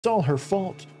It's all her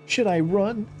fault. Should I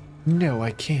run? No,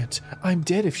 I can't. I'm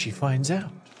dead if she finds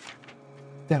out.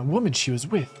 That woman she was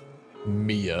with,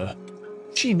 Mia,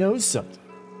 she knows something.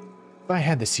 If I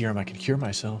had the serum, I could cure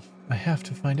myself. I have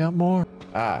to find out more.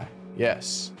 Ah,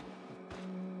 yes.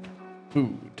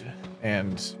 Food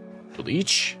and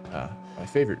bleach. My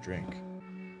favorite drink.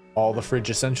 All the fridge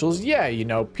essentials. Yeah, you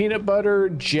know, peanut butter,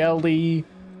 jelly,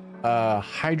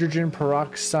 hydrogen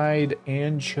peroxide,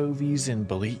 anchovies, and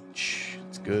bleach.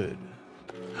 It's good.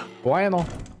 Bueno.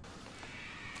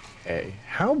 Hey,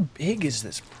 how big is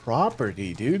this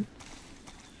property, dude?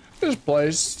 This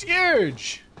place is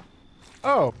huge.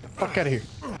 Oh, fuck out of here.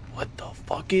 What the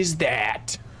fuck is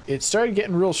that? It started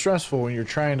getting real stressful when you're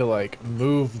trying to like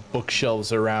move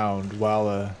bookshelves around while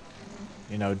a,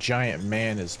 you know, giant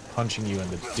man is punching you in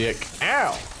the dick.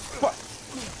 Ow! What?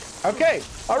 Okay.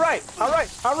 All right.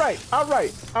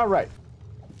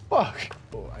 Fuck.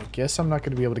 Oh, I guess I'm not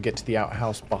going to be able to get to the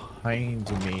outhouse behind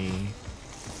me.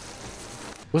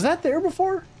 Was that there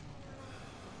before?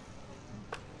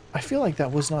 I feel like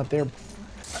that was not there.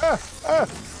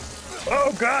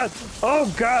 Oh god!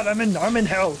 Oh god! I'm in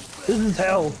hell. This is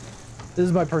hell. This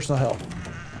is my personal hell.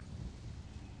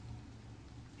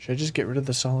 Should I just get rid of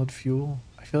the solid fuel?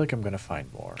 I feel like I'm gonna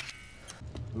find more.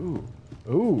 Ooh.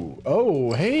 Ooh.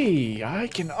 Oh, hey! I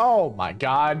can. Oh my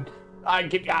god! I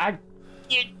didn't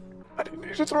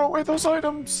need to throw away those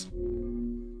items.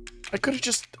 I could have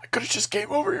just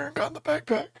came over here and gotten the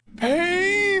backpack.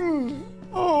 Pain!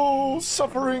 Oh,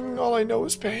 suffering. All I know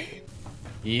is pain.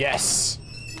 Yes!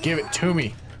 Give it to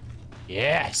me.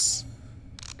 Yes!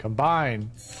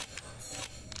 Combine.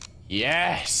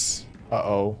 Yes!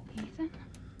 Uh-oh. Ethan?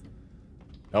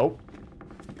 Nope.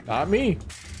 Not me.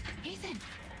 Ethan!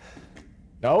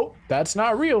 Nope, that's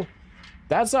not real.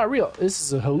 That's not real. This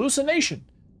is a hallucination.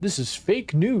 This is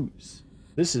fake news.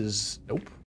 This is... Nope.